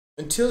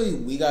 until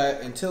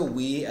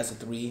we as a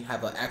three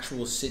have an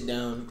actual sit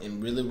down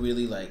and really,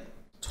 really like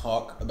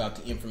talk about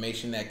the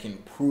information that can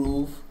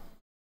prove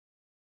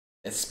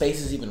that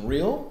space is even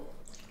real,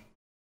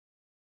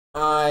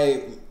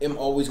 I am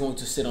always going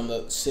to sit on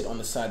the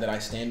side that I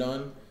stand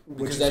on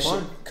because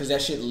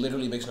that shit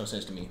literally makes no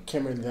sense to me.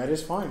 Cameron, that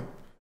is fine.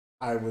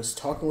 I was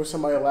talking with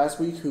somebody last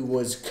week who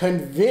was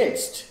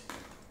convinced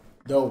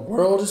the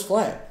world is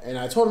flat. And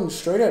I told him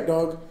straight up,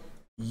 dog,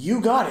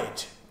 you got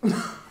it.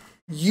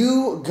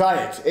 You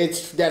got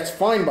it. That's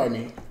fine by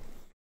me.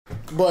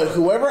 But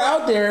whoever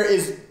out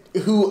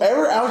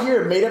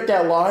here made up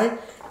that lie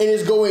and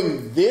is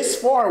going this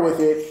far with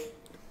it,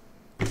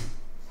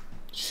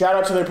 shout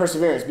out to their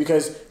perseverance,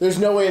 because there's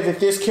no way that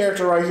this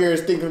character right here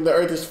is thinking the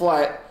earth is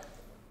flat.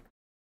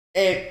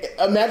 And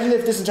imagine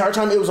if this entire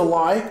time it was a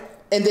lie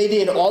and they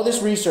did all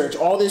this research,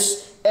 all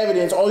this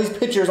evidence, all these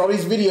pictures, all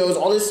these videos,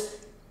 all this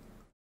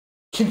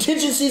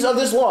contingencies of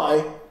this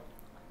lie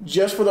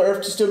just for the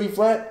earth to still be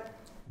flat?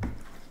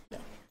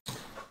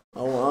 I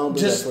don't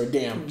believe that for a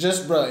damn.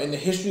 Just, bro, in the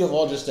history of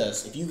all just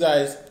us, if you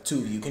guys, two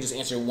of you, can just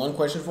answer one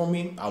question for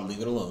me, I'll leave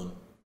it alone.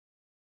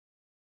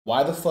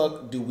 Why the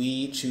fuck do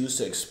we choose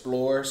to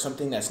explore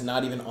something that's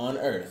not even on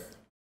Earth,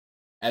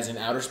 as in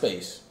outer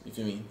space? You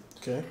feel me?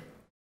 Okay.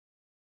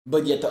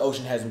 But yet the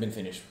ocean hasn't been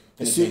finished.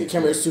 It's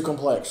too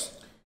complex.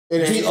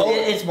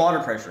 It's water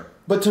pressure.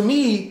 But to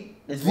me,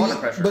 it's water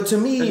pressure. But to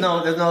me,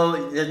 there's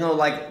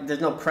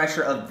no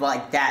pressure of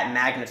like that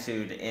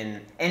magnitude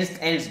and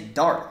it's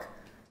dark.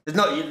 There's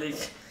no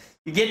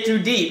you get too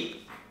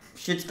deep,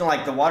 shit's gonna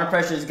like the water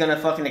pressure is gonna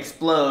fucking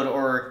explode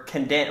or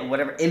condense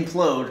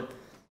implode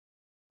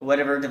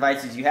whatever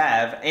devices you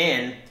have,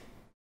 and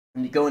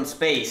when you go in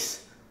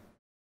space,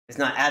 it's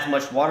not as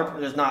much water.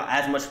 There's not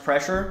as much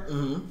pressure,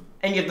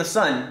 and you have the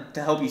sun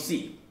to help you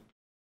see.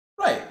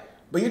 Right.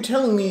 But you're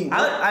telling me...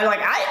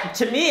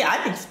 To me, I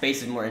think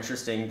space is more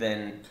interesting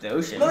than the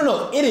ocean.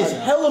 No. It is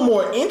hella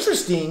more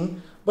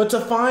interesting, but to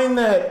find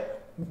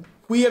that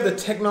we have the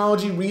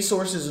technology,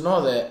 resources, and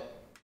all that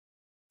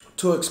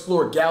to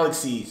explore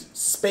galaxies,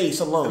 space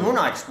alone. And we're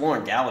not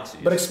exploring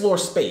galaxies. But explore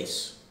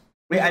space.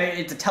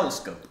 It's a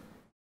telescope.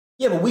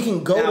 Yeah, but we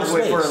can go to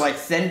space. For like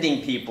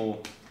sending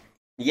people,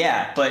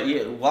 yeah, but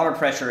water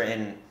pressure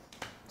and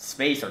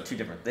space are two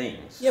different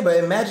things. Yeah,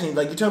 but imagine,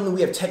 like, you're telling me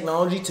we have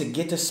technology to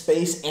get to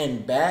space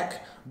and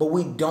back, but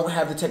we don't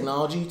have the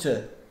technology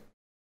to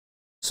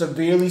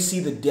severely see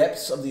the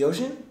depths of the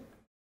ocean?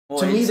 Well,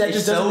 to me, that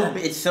just doesn't...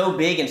 It's so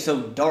big and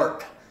so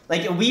dark.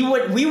 Like, we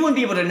wouldn't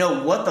be able to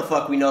know what the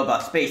fuck we know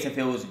about space if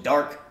it was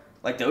dark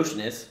like the ocean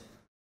is.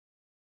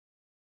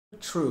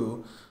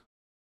 True.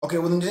 Okay,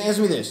 well then just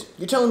answer me this.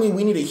 You're telling me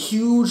we need a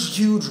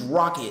huge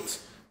rocket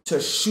to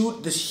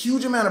shoot this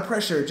huge amount of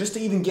pressure just to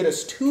even get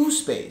us to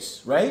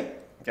space, right?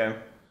 Okay.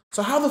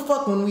 So how the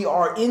fuck, when we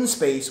are in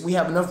space, we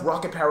have enough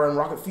rocket power and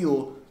rocket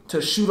fuel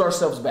to shoot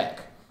ourselves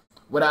back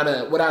without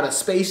a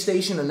space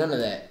station or none of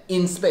that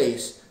in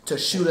space to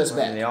shoot us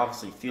back? They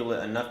obviously fuel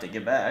it enough to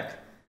get back.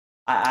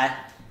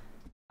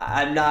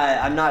 I'm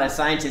not a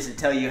scientist to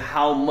tell you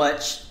how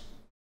much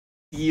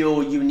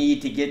fuel you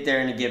need to get there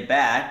and to get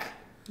back.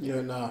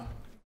 Yeah, nah.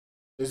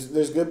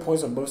 There's good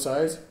points on both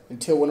sides.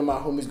 Until one of my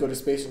homies go to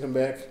space and come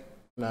back,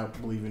 I'm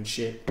not believing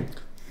shit.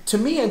 To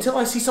me, until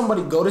I see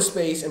somebody go to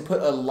space and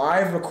put a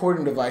live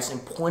recording device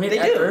and point it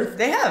at Earth.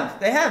 They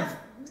have.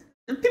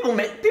 People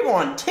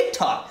on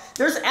TikTok.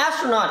 There's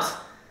astronauts.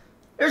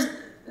 There's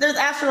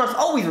astronauts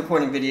always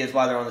recording videos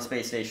while they're on the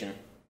space station.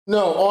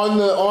 No,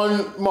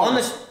 on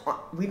Mars.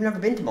 We've never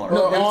been to Mars.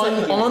 No,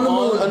 on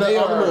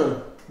the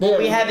moon.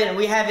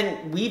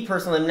 We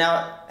personally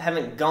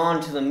haven't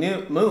gone to the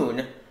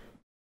moon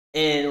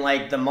in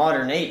like the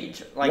modern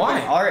age, like Why?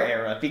 in our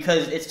era,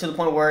 because it's to the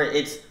point where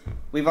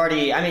we've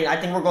already. I mean, I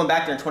think we're going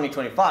back there in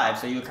 2025,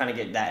 so you kind of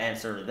get that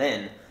answer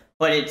then.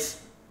 But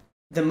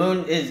the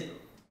moon is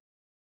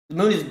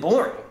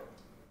boring.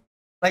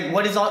 Like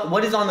what is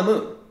on the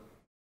moon?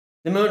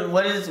 The moon.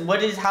 What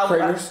is how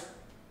craters?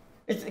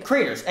 It's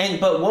craters,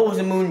 but what was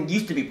the moon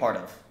used to be part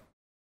of?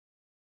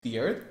 The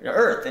Earth? The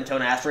Earth, until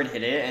an asteroid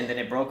hit it, and then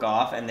it broke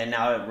off, and then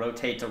now it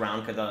rotates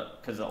around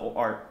because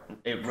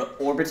it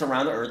orbits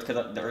around the Earth because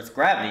of the Earth's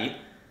gravity.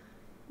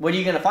 What are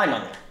you gonna find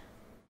on there?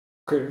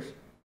 Craters.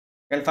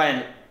 You're gonna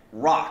find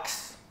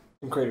rocks.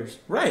 And craters.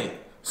 Right.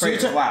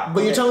 Craters. So Wow.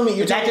 But you're telling me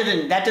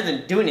that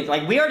doesn't do anything.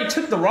 Like we already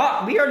took the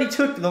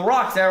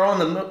rocks that are on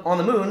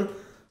the moon.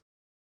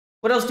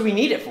 What else do we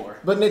need it for?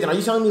 But Nathan, are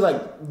you telling me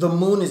like the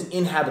moon is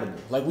inhabitable?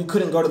 Like we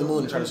couldn't go to the moon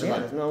and try to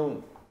survive?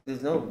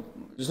 There's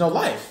no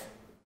life.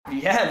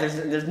 Yeah,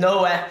 there's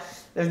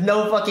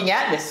no fucking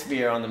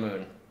atmosphere on the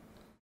moon.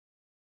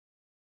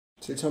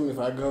 So you're telling me if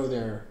I go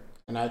there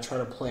and I try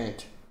to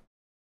plant,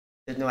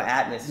 there's no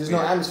atmosphere. There's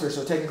no atmosphere,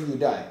 so technically you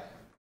die.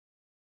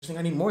 I think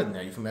I need more than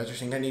that. You feel me? I was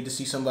saying I need to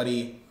see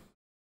somebody.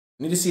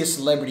 I need to see a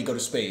celebrity go to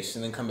space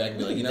and then come back and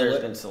be like, you know There's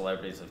what? been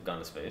celebrities that have gone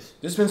to space.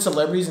 There's been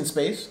celebrities in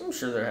space? I'm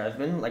sure there has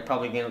been. Like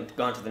probably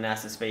gone to the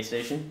NASA space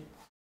station.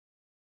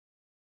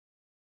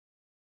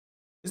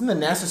 Isn't the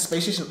NASA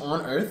space station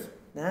on Earth?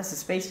 The NASA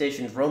space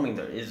station is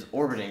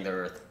orbiting the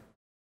Earth.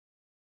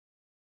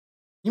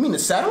 You mean the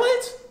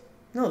satellites?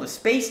 No, the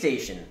space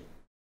station.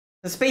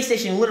 The space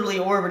station literally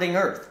orbiting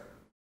Earth.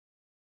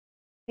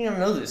 You don't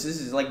know this.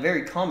 This is like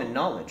very common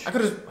knowledge.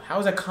 How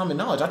is that common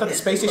knowledge? I thought the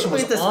space station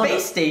was the on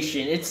space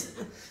station.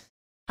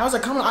 How is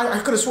that common? I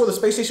could have swore the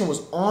space station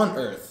was on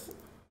Earth.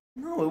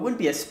 No, it wouldn't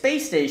be a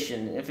space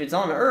station. If it's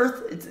on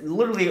Earth, it's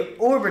literally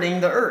orbiting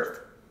the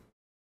Earth.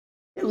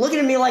 You're looking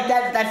at me like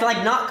that.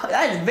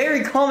 That is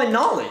very common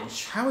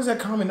knowledge. How is that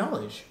common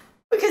knowledge?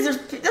 Because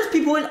there's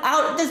people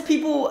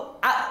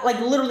like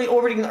literally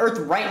orbiting the Earth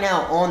right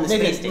now on the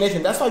space station.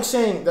 Nathan, that's like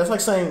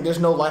saying there's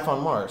no life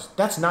on Mars.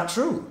 That's not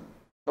true.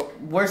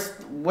 But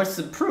what's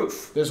the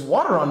proof? There's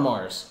water on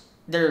Mars.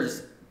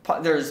 There's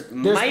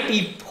might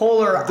be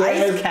polar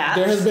ice caps.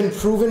 There has been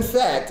proven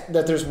fact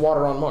that there's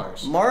water on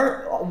Mars.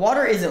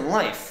 Water isn't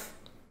life.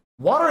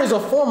 Water is a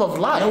form of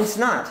life. No, it's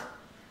not.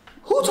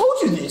 Who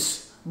told you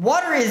this?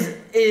 Water is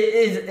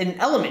an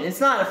element. It's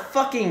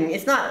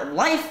not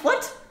life.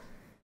 What?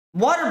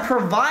 Water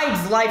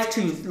provides life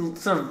to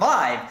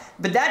survive,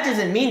 but that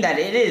doesn't mean that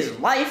it is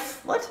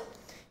life. What?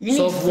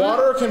 So if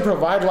water can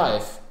provide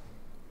life,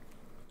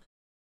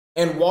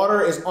 and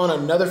water is on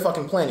another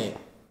fucking planet.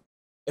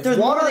 If there's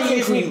water more than you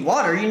just need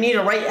water, you need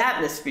a right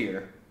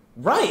atmosphere.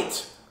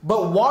 Right.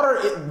 But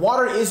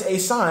water is a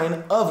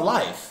sign of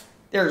life.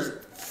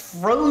 There's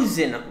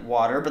frozen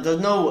water, but there's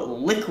no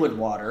liquid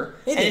water.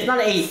 And it's not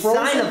a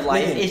sign of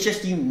life, it's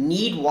just you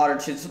need water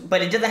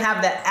but it doesn't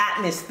have the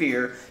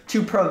atmosphere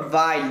to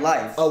provide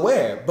life.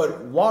 Aware,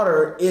 but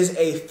water is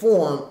a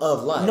form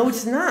of life. No,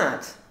 it's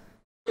not.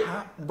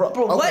 Bro,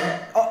 okay. What?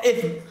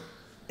 If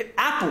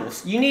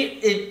apples,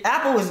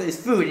 apple is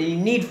food, and you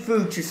need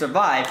food to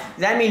survive. Does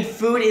that mean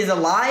food is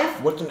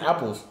alive? What's an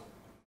apple?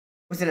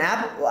 What's an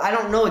apple? I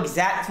don't know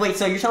exactly. Wait,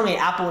 so you're telling me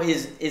apple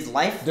is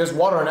life? There's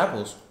water in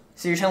apples.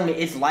 So you're telling me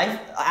it's life?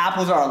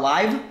 Apples are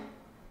alive?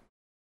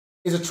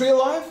 Is a tree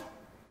alive?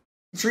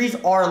 Trees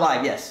are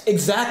alive, yes.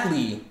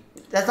 Exactly.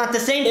 That's not the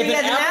same thing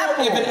as an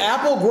apple. If an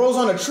apple grows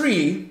on a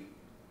tree,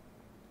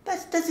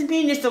 that doesn't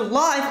mean it's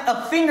alive.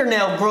 A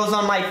fingernail grows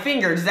on my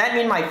finger. Does that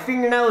mean my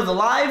fingernail is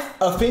alive?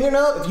 A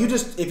fingernail,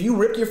 if you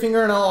ripped your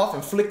fingernail off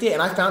and flicked it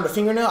and I found a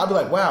fingernail, I'd be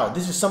like, wow,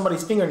 this is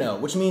somebody's fingernail,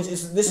 which means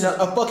this is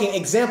a fucking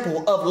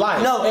example of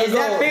life. No, is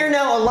that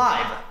fingernail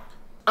alive?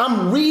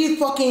 I'm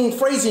re-fucking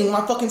phrasing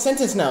my fucking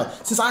sentence now.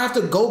 Since I have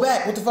to go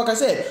back what the fuck I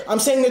said. I'm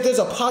saying that there's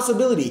a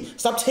possibility.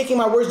 Stop taking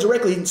my words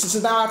directly since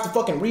now I have to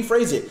fucking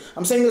rephrase it.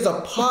 I'm saying there's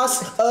a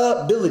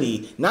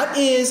possibility. Not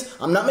is.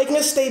 I'm not making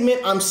a statement.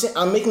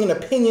 I'm making an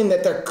opinion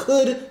that there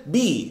could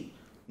be.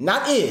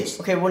 Not is.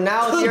 Okay, well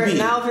now if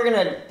you're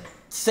gonna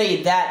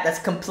say that, that's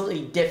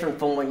completely different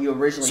from what you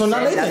originally So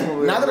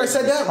said. now that I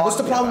said that, what's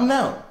the problem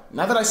now?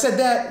 Now that I said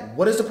that,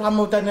 what is the problem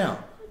with that now?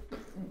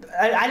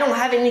 I don't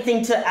have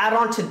anything to add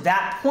on to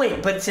that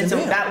point, but since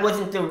that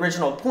wasn't the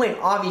original point,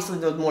 obviously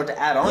there's more to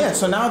add on. Yeah, to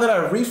so it. now that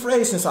I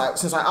rephrased, since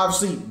I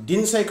obviously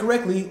didn't say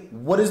correctly,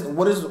 what is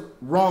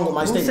wrong with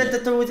my statement? Who said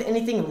that there was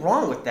anything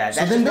wrong with that?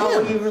 So That's then just not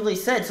bam. what you really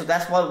said, so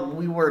that's what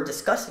we were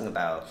discussing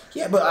about.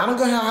 Yeah, but I don't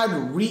know how I had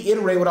to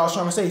reiterate what I was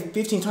trying to say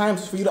 15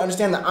 times for you to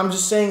understand that I'm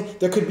just saying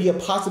there could be a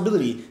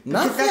possibility.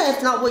 Not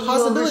That's not what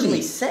you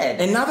originally said.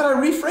 And now that I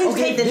rephrased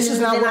it, this is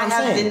not what I'm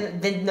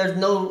saying. Then there's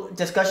no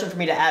discussion for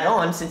me to add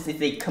on since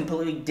it's a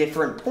completely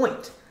different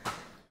point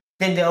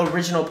than the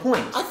original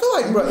point. I feel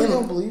like, bro, you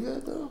don't believe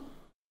it though.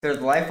 There's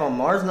life on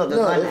Mars? No,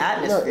 there's not an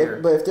atmosphere.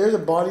 But if there's a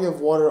body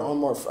of water on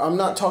Mars, I'm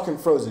not talking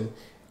frozen.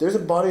 If there's a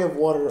body of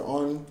water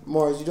on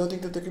Mars, you don't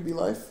think that there could be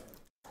life?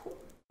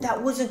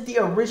 That wasn't the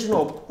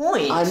original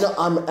point. I know.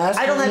 I'm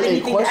asking I don't have you a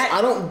anything question. to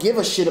I don't give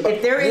a shit about.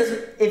 If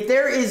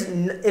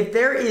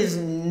there is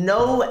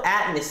no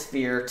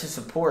atmosphere to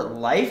support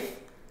life,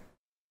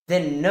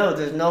 then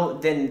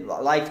then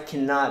life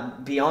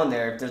cannot be on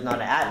there if there's not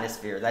an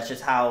atmosphere. That's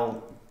just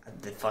how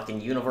the fucking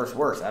universe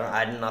works.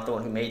 I'm not the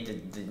one who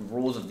made the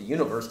rules of the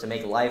universe to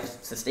make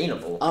life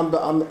sustainable.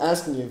 I'm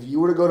asking you, if you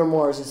were to go to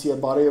Mars and see a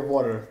body of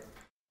water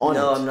on it.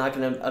 I'm not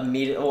gonna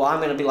immediately. Well, I'm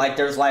gonna be like,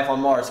 there's life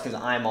on Mars because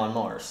I'm on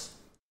Mars.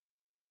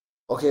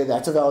 Okay,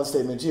 that's a valid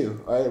statement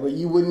too. All right, but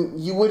you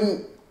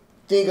wouldn't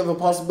think of a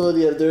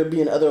possibility of there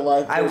being other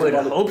life. I would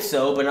hope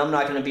so, but I'm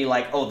not gonna be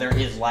like, oh, there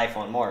is life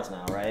on Mars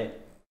now, right?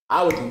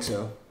 I would think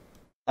so.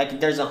 Like,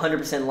 there's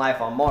 100% life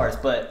on Mars,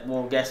 but,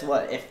 well, guess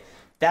what? If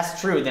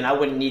that's true, then I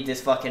wouldn't need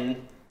this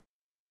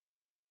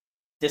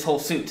whole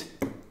suit.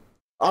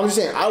 I'm just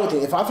saying, I would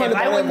think, if I find a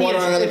body of water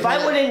on another If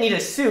I wouldn't need a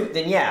suit,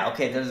 then yeah,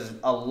 okay, there's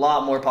a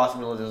lot more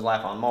possibility there's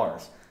life on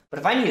Mars. But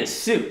if I need a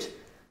suit...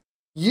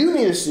 You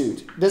need a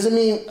suit. Doesn't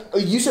mean...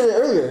 You said it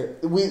earlier.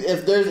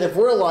 If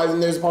we're alive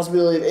and there's a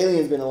possibility of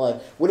aliens being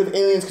alive, what if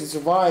aliens can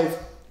survive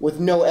with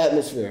no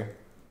atmosphere?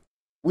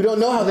 We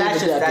don't know how they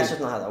adapt. That's just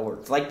not how that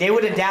works. Like, they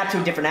would adapt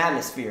to a different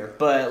atmosphere,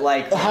 but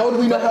like... How would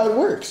we know how it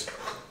works?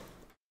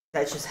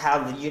 That's just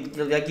how you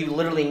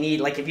literally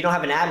need, like, if you don't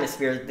have an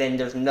atmosphere, then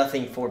there's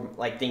nothing for,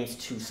 like, things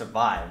to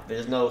survive.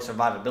 There's no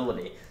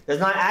survivability.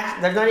 There's not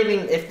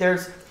even, if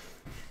there's,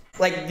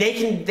 like,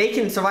 they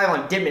can survive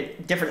on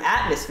different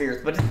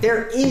atmospheres, but if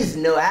there is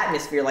no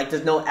atmosphere, like,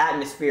 there's no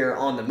atmosphere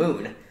on the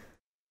moon,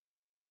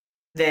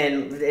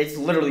 then it's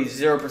literally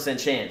 0%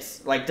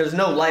 chance. Like, there's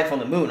no life on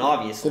the moon,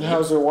 obviously. Then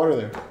how's there water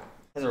there?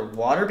 Is there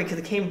water? Because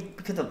it came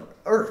because of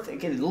Earth.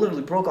 It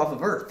literally broke off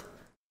of Earth.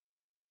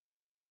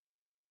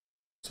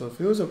 So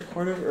if it was a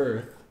part of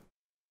Earth,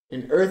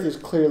 and Earth is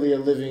clearly a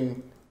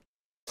living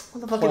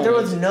planet. There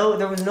was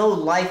no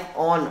life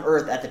on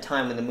Earth at the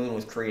time when the moon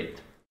was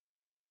created.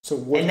 So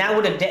what? And that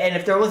would have, and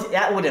if there was,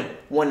 that would have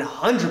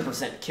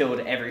 100% killed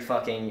every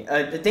fucking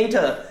the thing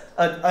to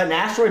an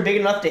asteroid big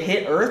enough to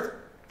hit Earth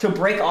to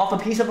break off a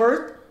piece of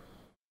Earth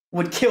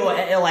would kill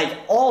like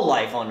all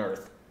life on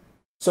Earth.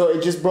 So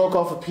it just broke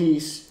off a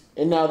piece,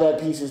 and now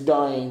that piece is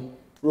dying,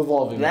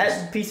 revolving.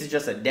 That piece is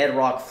just a dead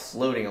rock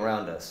floating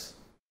around us.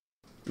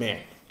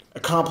 Man, a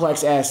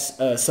complex ass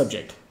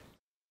subject.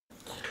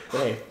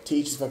 But hey, to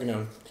each his fucking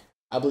own.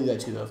 I believe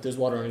that too, though. If there's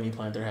water on any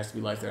planet, there has to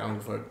be life there. I don't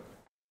give a fuck.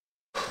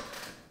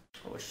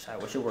 I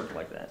wish it worked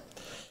like that.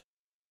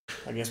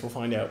 I guess we'll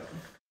find out.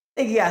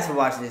 Thank you guys for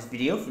watching this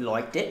video. If you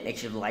liked it, make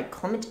sure to like,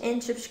 comment,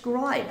 and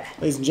subscribe.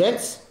 Ladies and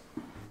gents,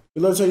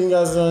 we'd love to see you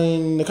guys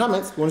in the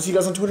comments. We want to see you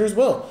guys on Twitter as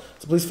well.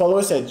 So please follow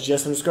us at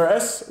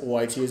just_us,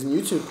 YT is on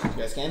YouTube.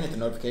 You guys can hit the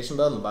notification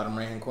bell in the bottom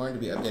right hand corner to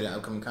be updated on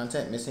upcoming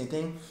content. Miss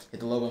anything, hit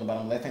the logo in the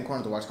bottom left hand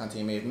corner to watch content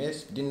you may have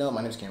missed. If you didn't know,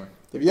 my name is Cameron.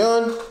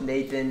 Devion,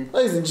 Nathan.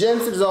 Ladies and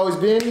gents, it has always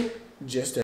been just